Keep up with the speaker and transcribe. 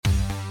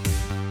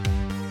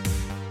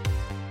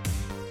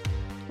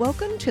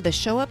Welcome to the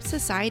Show Up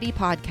Society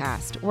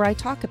podcast, where I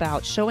talk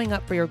about showing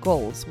up for your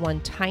goals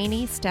one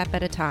tiny step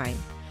at a time.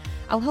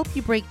 I'll help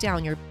you break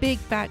down your big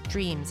fat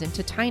dreams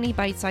into tiny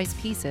bite-sized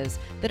pieces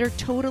that are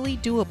totally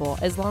doable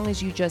as long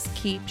as you just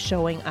keep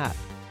showing up.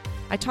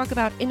 I talk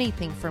about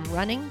anything from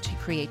running to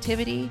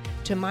creativity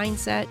to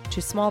mindset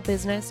to small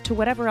business to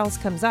whatever else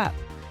comes up.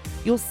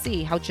 You'll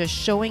see how just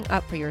showing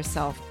up for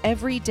yourself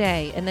every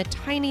day in the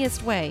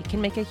tiniest way can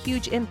make a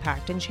huge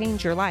impact and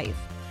change your life.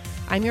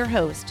 I'm your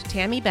host,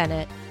 Tammy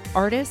Bennett,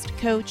 artist,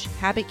 coach,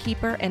 habit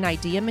keeper, and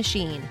idea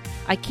machine.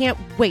 I can't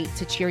wait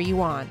to cheer you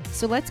on.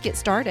 So let's get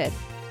started.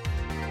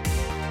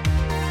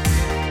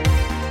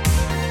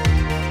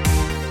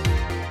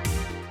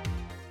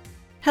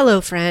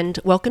 Hello, friend.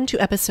 Welcome to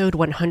episode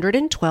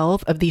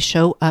 112 of the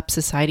Show Up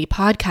Society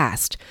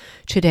podcast.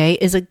 Today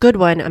is a good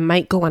one. I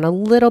might go on a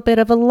little bit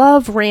of a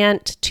love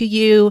rant to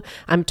you.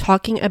 I'm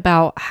talking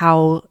about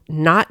how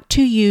not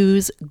to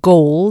use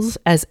goals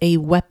as a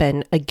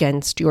weapon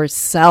against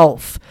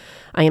yourself.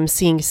 I am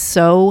seeing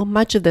so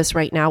much of this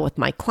right now with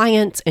my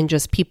clients and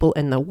just people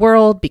in the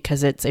world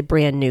because it's a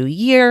brand new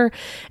year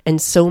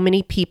and so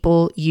many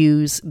people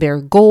use their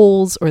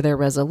goals or their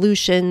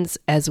resolutions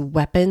as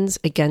weapons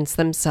against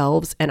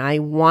themselves, and I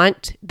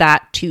want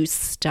that to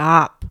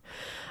stop.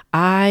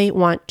 I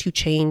want to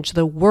change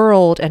the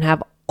world and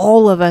have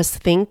all of us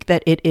think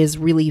that it is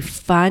really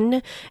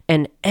fun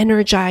and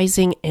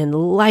energizing and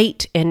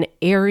light and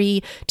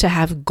airy to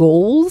have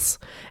goals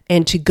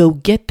and to go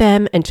get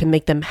them and to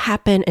make them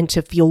happen and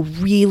to feel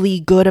really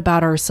good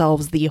about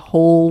ourselves the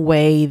whole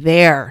way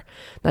there.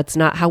 That's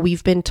not how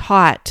we've been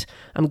taught.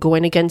 I'm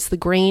going against the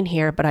grain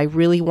here, but I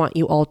really want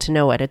you all to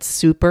know it. It's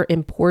super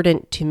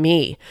important to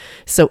me.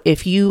 So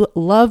if you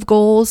love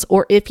goals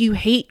or if you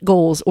hate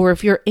goals or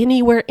if you're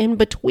anywhere in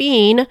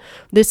between,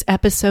 this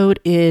episode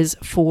is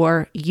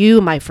for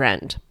you, my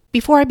friend.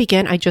 Before I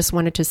begin, I just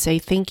wanted to say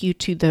thank you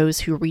to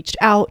those who reached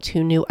out,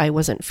 who knew I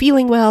wasn't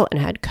feeling well and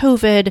had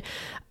COVID.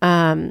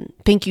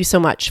 Thank you so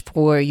much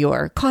for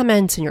your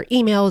comments and your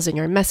emails and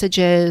your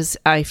messages.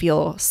 I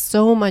feel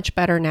so much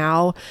better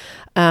now.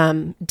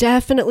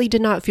 Definitely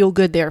did not feel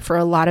good there for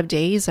a lot of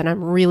days, and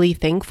I'm really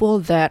thankful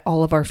that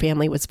all of our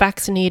family was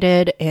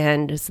vaccinated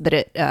and that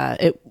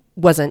it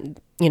wasn't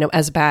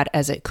as bad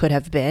as it could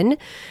have been.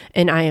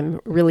 And I am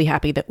really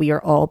happy that we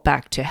are all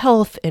back to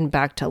health and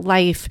back to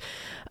life.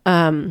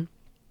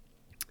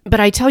 But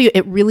I tell you,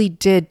 it really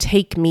did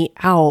take me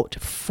out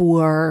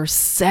for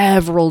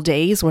several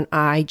days when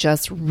I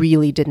just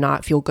really did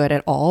not feel good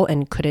at all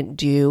and couldn't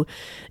do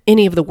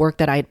any of the work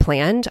that I had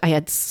planned. I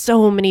had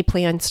so many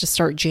plans to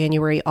start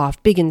January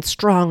off big and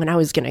strong, and I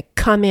was going to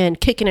come in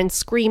kicking and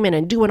screaming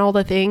and doing all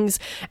the things.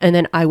 And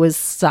then I was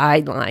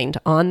sidelined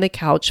on the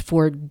couch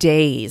for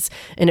days.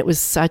 And it was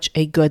such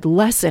a good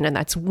lesson. And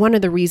that's one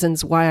of the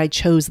reasons why I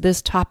chose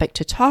this topic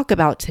to talk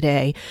about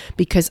today,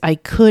 because I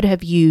could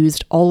have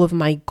used all of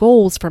my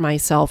goals for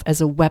myself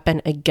as a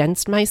weapon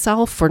against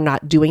myself for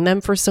not doing them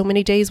for so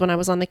many days when I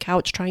was on the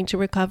couch trying to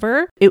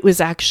recover. It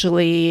was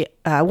actually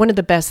one of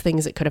the best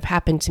things that could have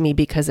happened to me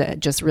because it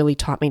just really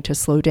taught me to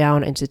slow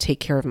down and to take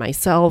care of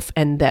myself,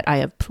 and that I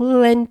have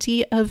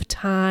plenty of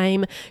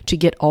time to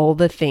get all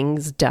the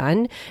things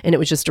done. And it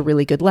was just a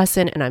really good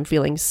lesson, and I'm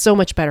feeling so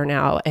much better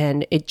now.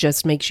 And it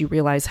just makes you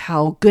realize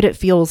how good it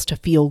feels to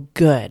feel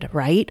good,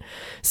 right?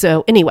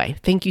 So anyway,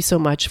 thank you so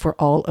much for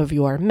all of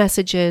your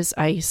messages.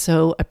 I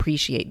so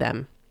appreciate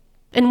them.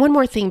 And one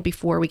more thing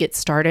before we get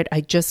started,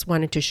 I just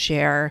wanted to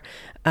share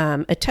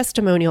a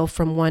testimonial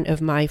from one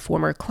of my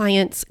former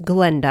clients.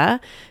 Glenda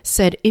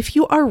said, if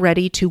you are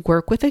ready to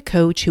work with a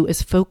coach who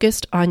is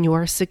focused on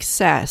your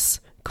success,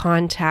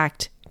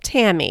 contact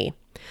Tammy.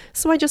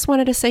 So I just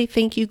wanted to say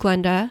thank you,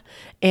 Glenda.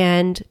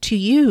 And to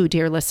you,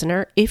 dear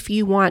listener, if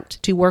you want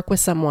to work with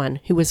someone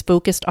who is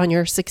focused on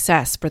your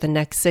success for the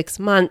next 6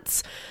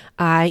 months,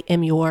 I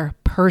am your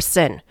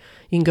person.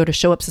 You can go to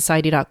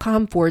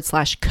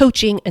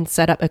showupsociety.com/coaching and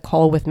set up a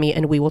call with me,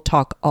 and we will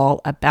talk all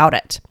about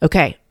it.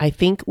 Okay, I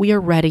think we are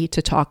ready to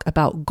talk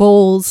about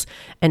goals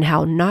and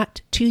how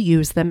not to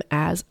use them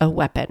as a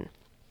weapon.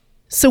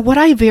 So what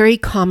I very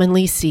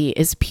commonly see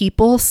is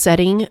people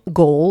setting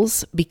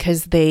goals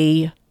because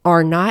they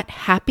are not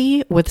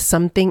happy with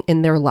something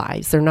in their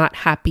lives. They're not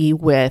happy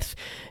with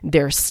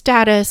their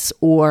status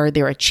or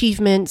their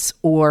achievements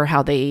or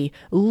how they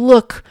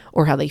look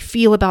or how they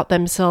feel about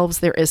themselves.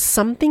 There is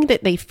something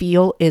that they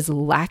feel is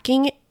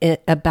lacking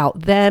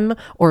about them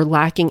or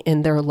lacking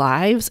in their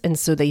lives. And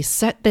so they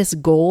set this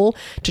goal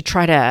to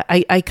try to,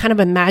 I kind of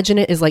imagine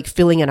it as like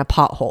filling in a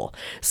pothole.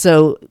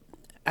 So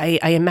I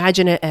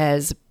imagine it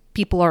as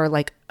people are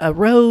like a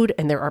road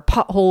and there are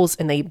potholes,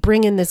 and they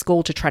bring in this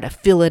goal to try to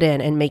fill it in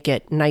and make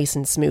it nice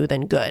and smooth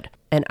and good.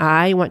 And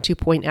I want to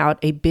point out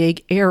a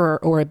big error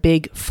or a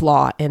big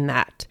flaw in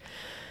that.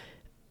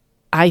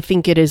 I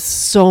think it is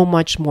so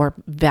much more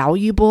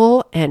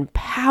valuable and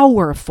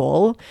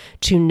powerful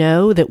to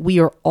know that we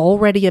are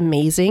already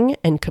amazing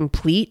and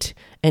complete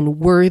and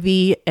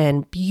worthy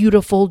and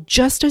beautiful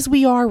just as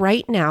we are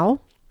right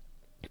now.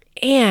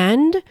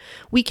 And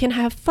we can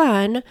have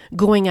fun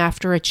going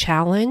after a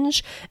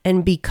challenge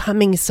and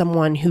becoming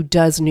someone who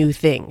does new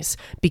things,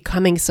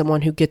 becoming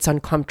someone who gets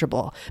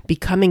uncomfortable,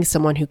 becoming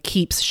someone who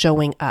keeps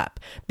showing up,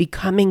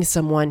 becoming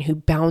someone who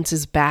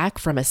bounces back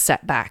from a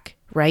setback,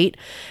 right?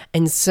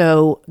 And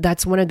so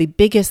that's one of the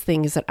biggest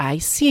things that I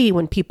see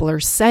when people are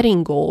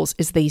setting goals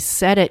is they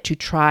set it to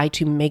try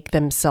to make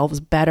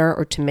themselves better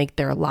or to make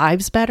their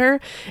lives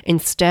better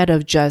instead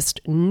of just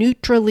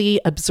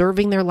neutrally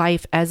observing their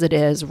life as it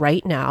is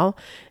right now,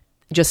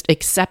 just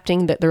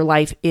accepting that their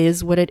life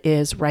is what it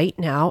is right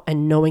now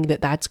and knowing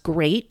that that's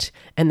great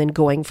and then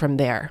going from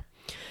there.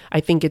 I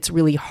think it's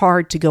really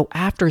hard to go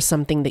after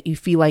something that you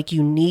feel like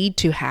you need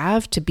to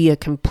have to be a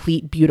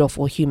complete,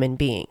 beautiful human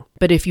being.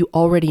 But if you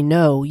already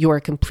know you're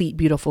a complete,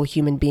 beautiful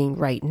human being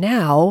right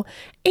now,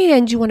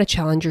 and you want to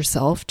challenge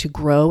yourself to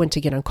grow and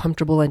to get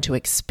uncomfortable and to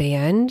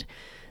expand,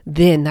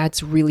 then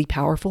that's really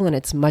powerful and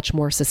it's much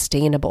more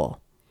sustainable.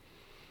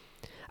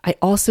 I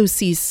also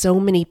see so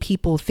many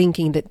people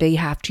thinking that they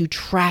have to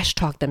trash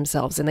talk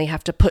themselves and they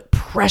have to put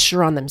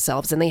pressure on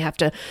themselves and they have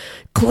to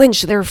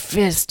clench their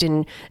fist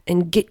and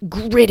get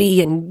gritty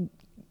and,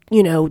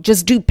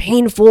 just do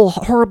painful,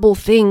 horrible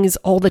things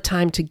all the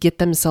time to get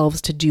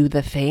themselves to do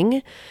the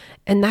thing.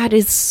 And that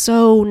is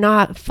so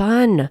not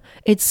fun.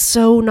 It's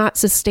so not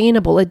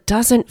sustainable. It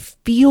doesn't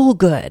feel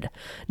good.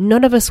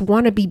 None of us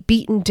want to be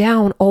beaten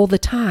down all the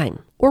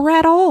time or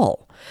at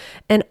all.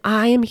 And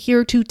I am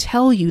here to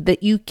tell you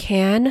that you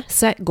can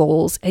set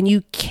goals and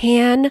you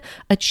can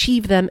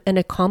achieve them and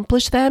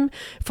accomplish them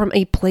from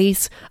a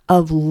place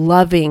of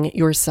loving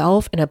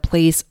yourself and a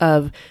place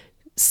of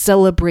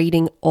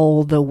celebrating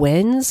all the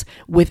wins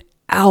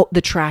without the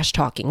trash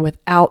talking,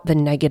 without the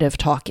negative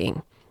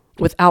talking,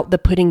 without the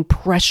putting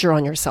pressure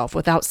on yourself,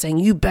 without saying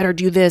you better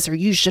do this or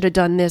you should have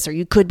done this or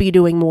you could be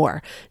doing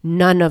more.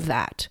 None of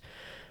that.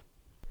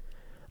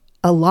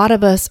 A lot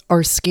of us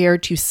are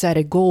scared to set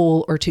a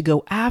goal or to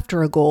go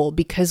after a goal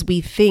because we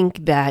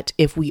think that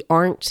if we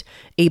aren't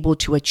able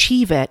to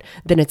achieve it,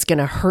 then it's going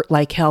to hurt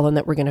like hell and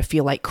that we're going to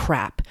feel like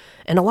crap.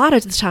 And a lot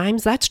of the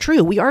times that's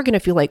true. We are going to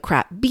feel like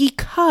crap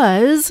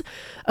because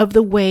of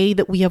the way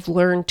that we have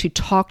learned to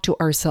talk to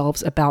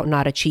ourselves about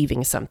not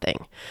achieving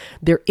something.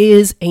 There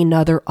is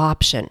another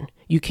option.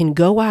 You can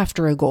go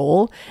after a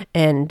goal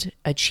and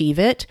achieve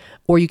it,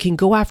 or you can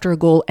go after a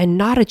goal and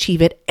not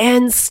achieve it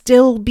and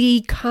still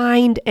be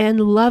kind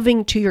and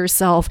loving to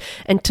yourself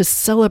and to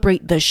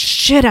celebrate the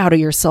shit out of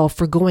yourself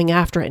for going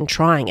after it and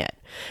trying it.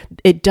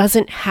 It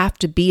doesn't have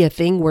to be a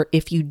thing where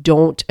if you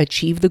don't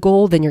achieve the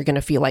goal, then you're going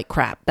to feel like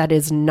crap. That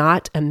is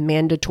not a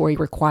mandatory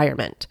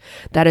requirement.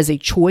 That is a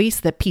choice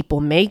that people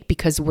make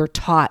because we're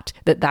taught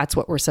that that's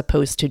what we're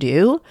supposed to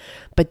do,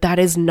 but that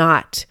is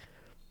not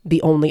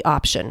the only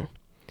option.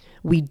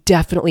 We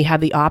definitely have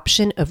the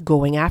option of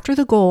going after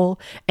the goal.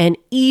 And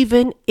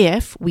even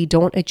if we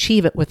don't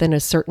achieve it within a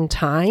certain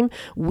time,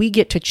 we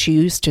get to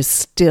choose to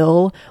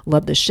still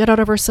love the shit out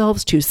of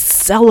ourselves, to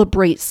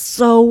celebrate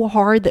so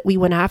hard that we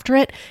went after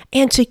it,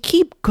 and to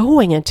keep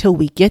going until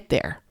we get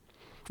there.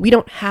 We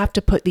don't have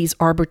to put these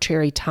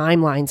arbitrary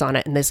timelines on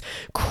it and this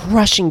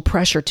crushing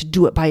pressure to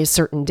do it by a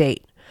certain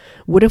date.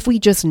 What if we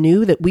just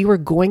knew that we were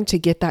going to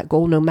get that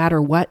goal no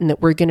matter what and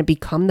that we're going to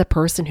become the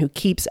person who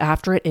keeps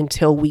after it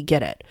until we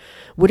get it?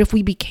 What if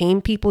we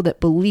became people that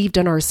believed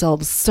in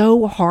ourselves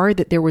so hard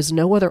that there was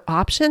no other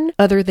option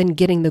other than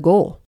getting the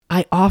goal?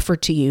 I offer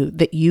to you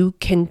that you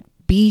can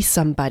be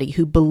somebody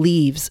who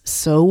believes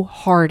so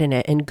hard in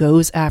it and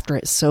goes after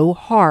it so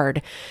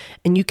hard.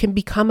 And you can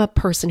become a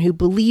person who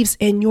believes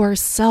in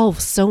yourself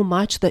so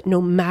much that no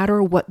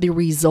matter what the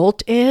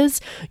result is,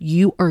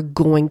 you are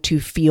going to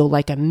feel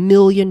like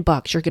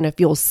 $1,000,000. You're going to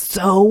feel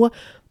so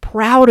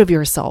proud of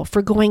yourself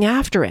for going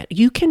after it.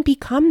 You can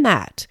become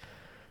that.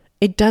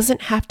 It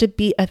doesn't have to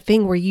be a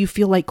thing where you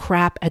feel like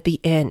crap at the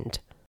end.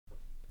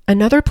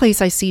 Another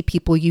place I see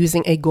people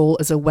using a goal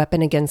as a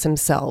weapon against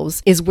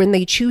themselves is when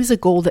they choose a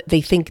goal that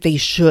they think they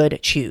should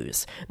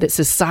choose, that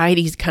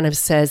society kind of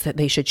says that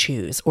they should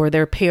choose, or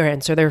their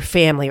parents or their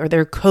family or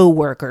their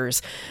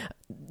coworkers,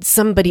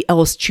 somebody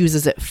else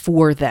chooses it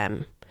for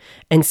them.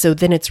 And so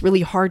then it's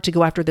really hard to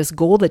go after this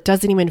goal that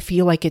doesn't even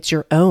feel like it's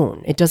your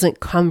own. It doesn't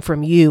come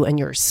from you and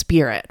your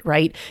spirit,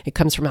 right? It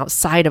comes from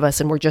outside of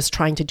us and we're just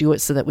trying to do it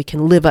so that we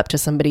can live up to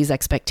somebody's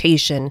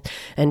expectation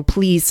and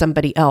please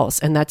somebody else.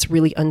 And that's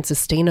really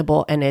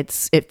unsustainable and it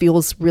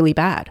feels really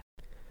bad.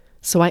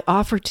 So I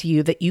offer to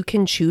you that you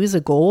can choose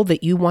a goal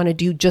that you want to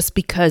do just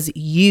because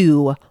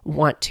you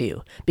want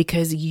to,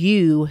 because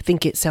you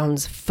think it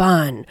sounds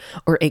fun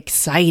or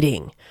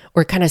exciting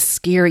or kind of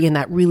scary in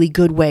that really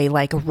good way,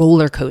 like a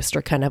roller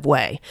coaster kind of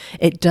way.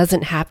 It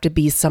doesn't have to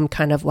be some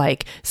kind of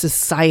like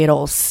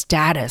societal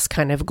status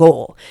kind of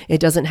goal. It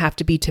doesn't have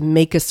to be to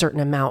make a certain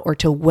amount or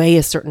to weigh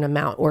a certain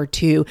amount or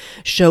to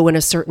show in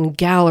a certain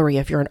gallery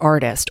if you're an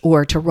artist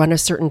or to run a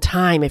certain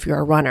time if you're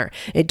a runner.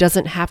 It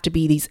doesn't have to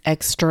be these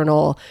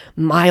external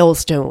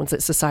milestones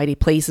that society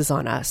places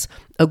on us.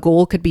 A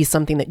goal could be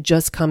something that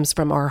just comes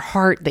from our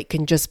heart that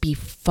can just be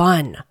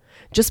fun,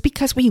 just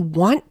because we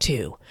want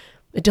to.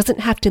 It doesn't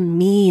have to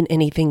mean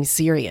anything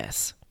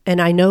serious. And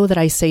I know that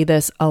I say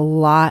this a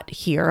lot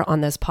here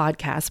on this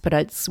podcast, but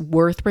it's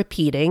worth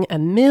repeating a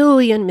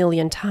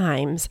million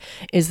times,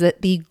 is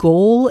that the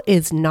goal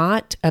is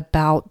not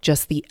about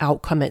just the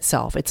outcome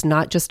itself. It's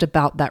not just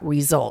about that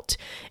result.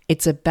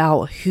 It's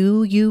about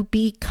who you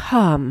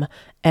become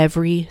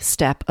every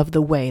step of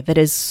the way. That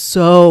is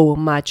so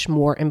much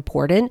more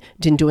important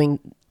than doing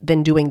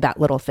that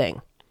little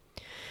thing.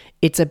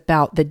 It's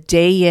about the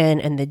day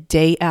in and the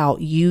day out,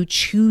 you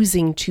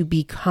choosing to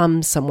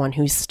become someone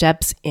who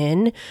steps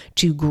in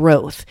to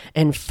growth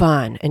and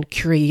fun and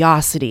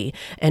curiosity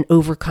and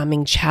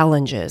overcoming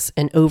challenges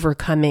and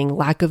overcoming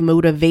lack of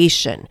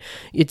motivation.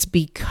 It's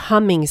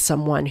becoming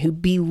someone who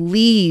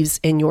believes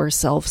in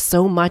yourself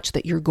so much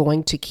that you're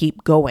going to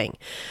keep going.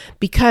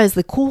 Because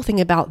the cool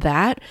thing about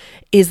that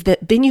is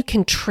that then you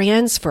can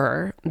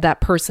transfer that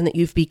person that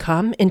you've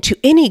become into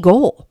any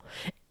goal.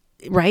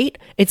 Right?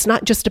 It's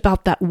not just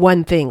about that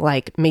one thing,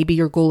 like maybe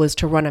your goal is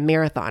to run a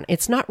marathon.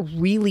 It's not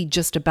really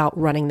just about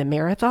running the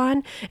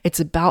marathon.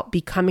 It's about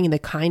becoming the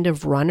kind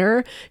of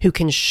runner who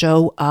can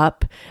show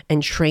up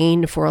and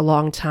train for a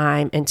long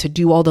time and to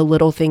do all the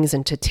little things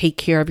and to take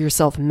care of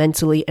yourself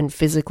mentally and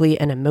physically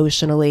and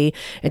emotionally.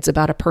 It's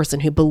about a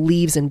person who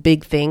believes in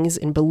big things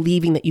and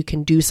believing that you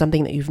can do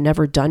something that you've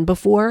never done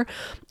before.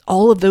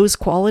 All of those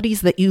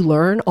qualities that you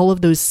learn, all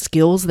of those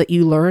skills that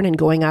you learn in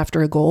going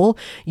after a goal,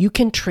 you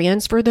can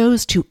transfer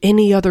those to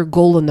any other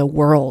goal in the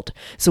world.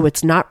 So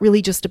it's not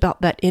really just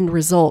about that end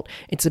result.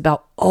 It's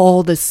about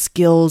all the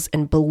skills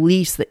and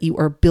beliefs that you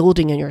are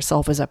building in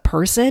yourself as a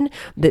person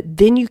that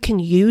then you can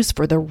use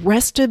for the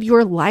rest of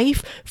your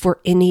life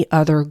for any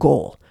other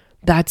goal.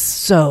 That's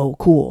so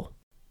cool.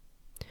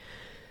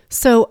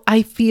 So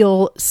I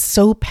feel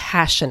so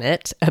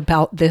passionate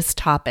about this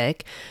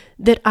topic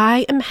that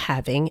I am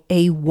having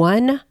a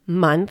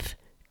 1-month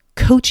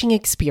coaching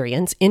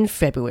experience in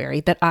February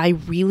that I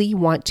really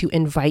want to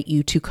invite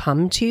you to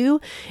come to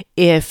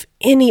if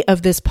any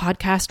of this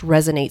podcast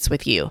resonates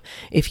with you.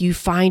 If you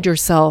find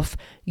yourself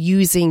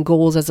using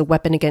goals as a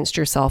weapon against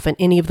yourself in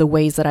any of the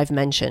ways that I've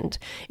mentioned,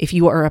 if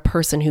you are a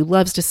person who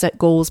loves to set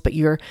goals, but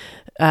you're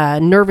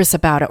nervous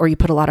about it, or you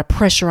put a lot of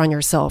pressure on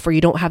yourself, or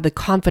you don't have the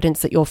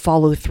confidence that you'll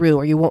follow through,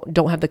 or you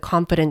don't have the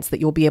confidence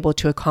that you'll be able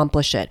to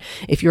accomplish it.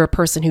 If you're a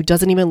person who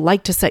doesn't even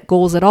like to set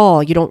goals at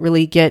all, you don't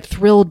really get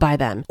thrilled by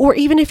them. Or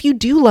even if you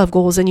do love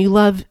goals and you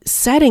love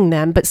setting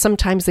them, but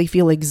sometimes they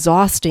feel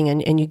exhausting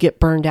and you get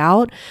burned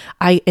out,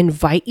 I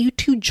invite you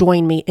to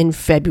join me in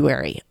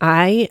February.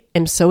 I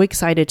am so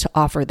excited to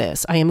offer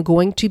this. I am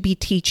going to be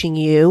teaching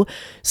you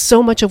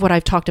so much of what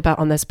I've talked about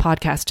on this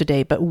podcast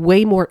today, but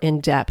way more in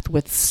depth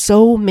with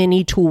so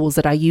many tools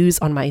that I use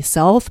on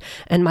myself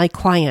and my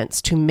clients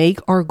to make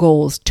our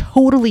goals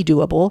totally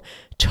doable,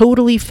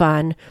 totally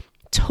fun,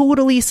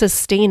 totally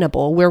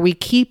sustainable, where we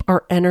keep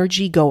our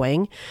energy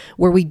going,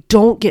 where we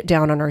don't get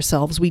down on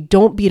ourselves, we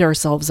don't beat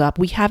ourselves up,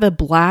 we have a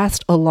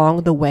blast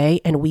along the way,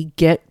 and we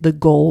get the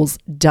goals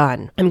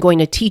done. I'm going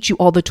to teach you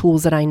all the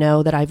tools that I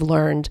know that I've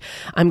learned.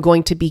 I'm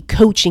going to be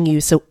coaching you,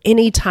 so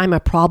anytime a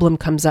problem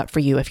comes up for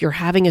you, if you're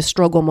having a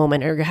struggle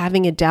moment or you're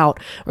having a doubt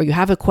or you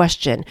have a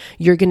question,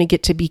 you're going to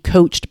get to be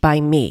coached by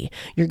me.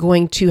 You're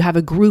going to have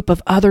a group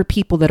of other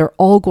people that are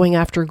all going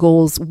after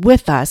goals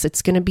with us.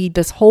 It's going to be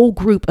this whole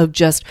group of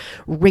just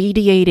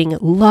radiating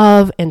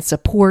love and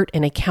support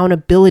and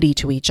accountability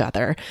to each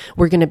other.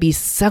 We're going to be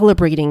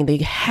celebrating the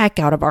heck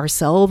out of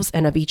ourselves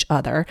and of each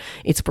other.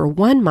 It's for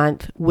 1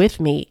 month with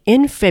me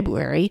in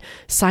February.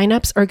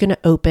 Signups are going to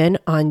open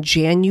on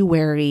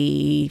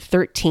January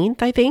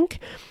 13th, I think.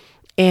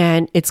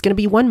 And it's going to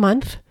be 1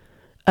 month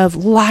of a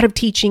lot of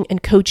teaching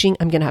and coaching.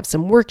 I'm going to have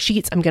some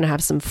worksheets. I'm going to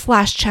have some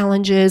flash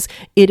challenges.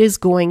 It is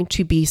going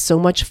to be so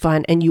much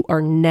fun, and you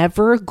are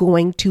never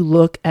going to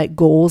look at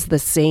goals the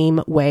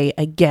same way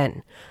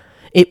again.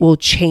 It will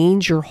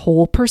change your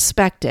whole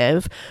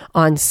perspective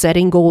on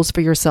setting goals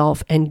for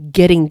yourself and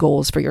getting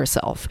goals for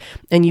yourself.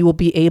 And you will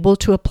be able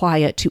to apply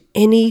it to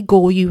any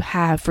goal you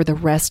have for the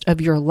rest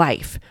of your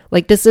life.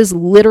 Like, this is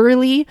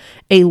literally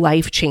a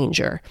life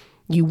changer.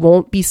 You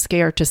won't be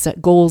scared to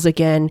set goals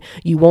again.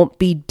 You won't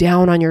be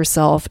down on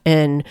yourself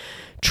and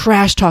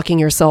trash talking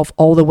yourself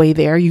all the way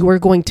there. You are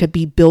going to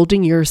be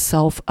building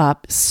yourself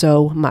up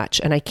so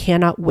much. And I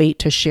cannot wait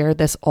to share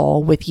this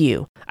all with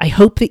you. I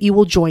hope that you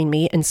will join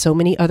me and so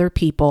many other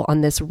people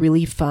on this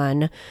really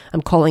fun,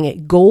 I'm calling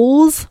it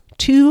Goals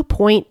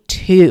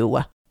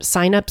 2.2.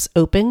 Signups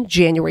open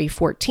January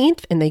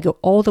 14th and they go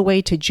all the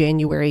way to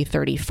January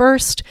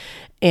 31st.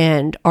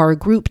 And our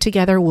group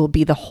together will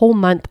be the whole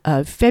month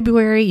of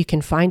February. You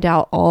can find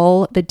out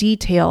all the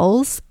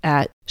details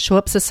at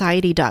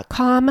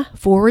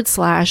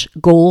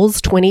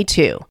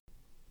showupsociety.com/goals22.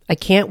 I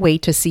can't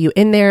wait to see you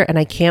in there, and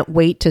I can't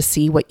wait to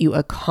see what you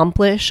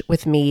accomplish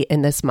with me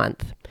in this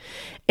month.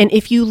 And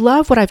if you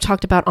love what I've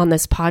talked about on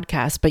this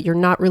podcast, but you're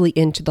not really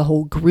into the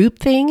whole group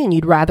thing and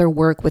you'd rather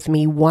work with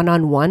me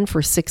one-on-one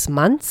for 6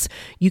 months,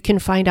 you can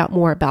find out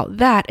more about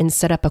that and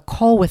set up a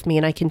call with me,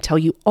 and I can tell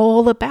you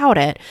all about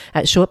it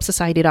at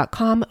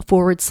showupsociety.com/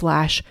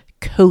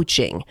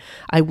 coaching.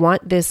 I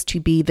want this to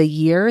be the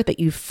year that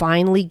you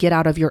finally get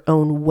out of your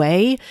own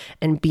way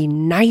and be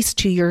nice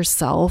to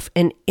yourself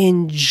and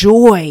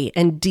enjoy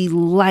and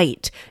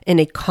delight in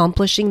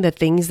accomplishing the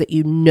things that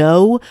you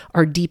know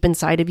are deep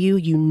inside of you.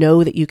 You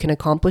know that you can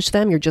accomplish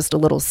them. You're just a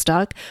little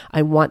stuck.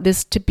 I want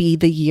this to be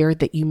the year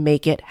that you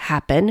make it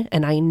happen.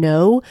 And I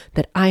know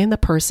that I am the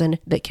person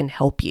that can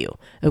help you.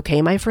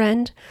 Okay, my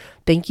friend?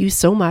 Thank you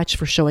so much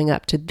for showing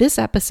up to this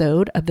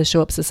episode of the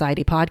Show Up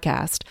Society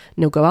podcast.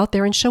 Now go out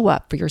there and show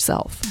up for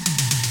yourself.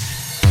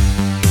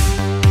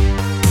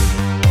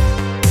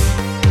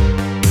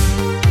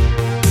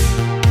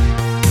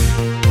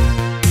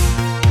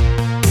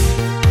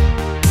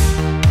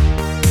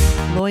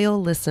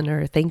 Loyal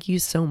listener, thank you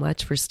so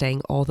much for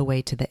staying all the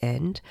way to the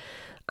end.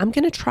 I'm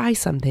going to try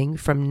something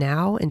from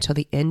now until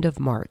the end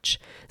of March.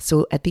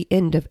 So at the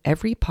end of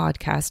every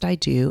podcast I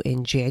do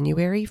in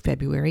January,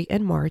 February,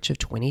 and March of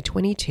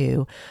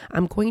 2022,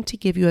 I'm going to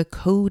give you a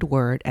code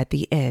word at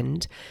the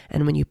end.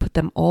 And when you put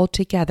them all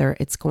together,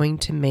 it's going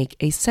to make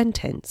a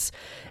sentence.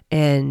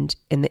 And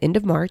in the end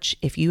of March,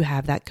 if you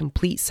have that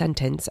complete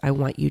sentence, I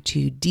want you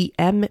to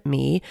DM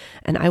me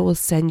and I will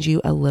send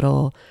you a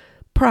little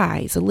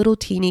prize, a little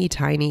teeny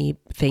tiny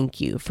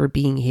thank you for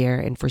being here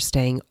and for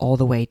staying all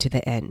the way to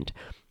the end.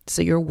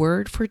 So your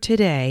word for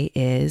today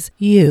is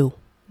you.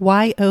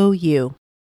 Y-O-U.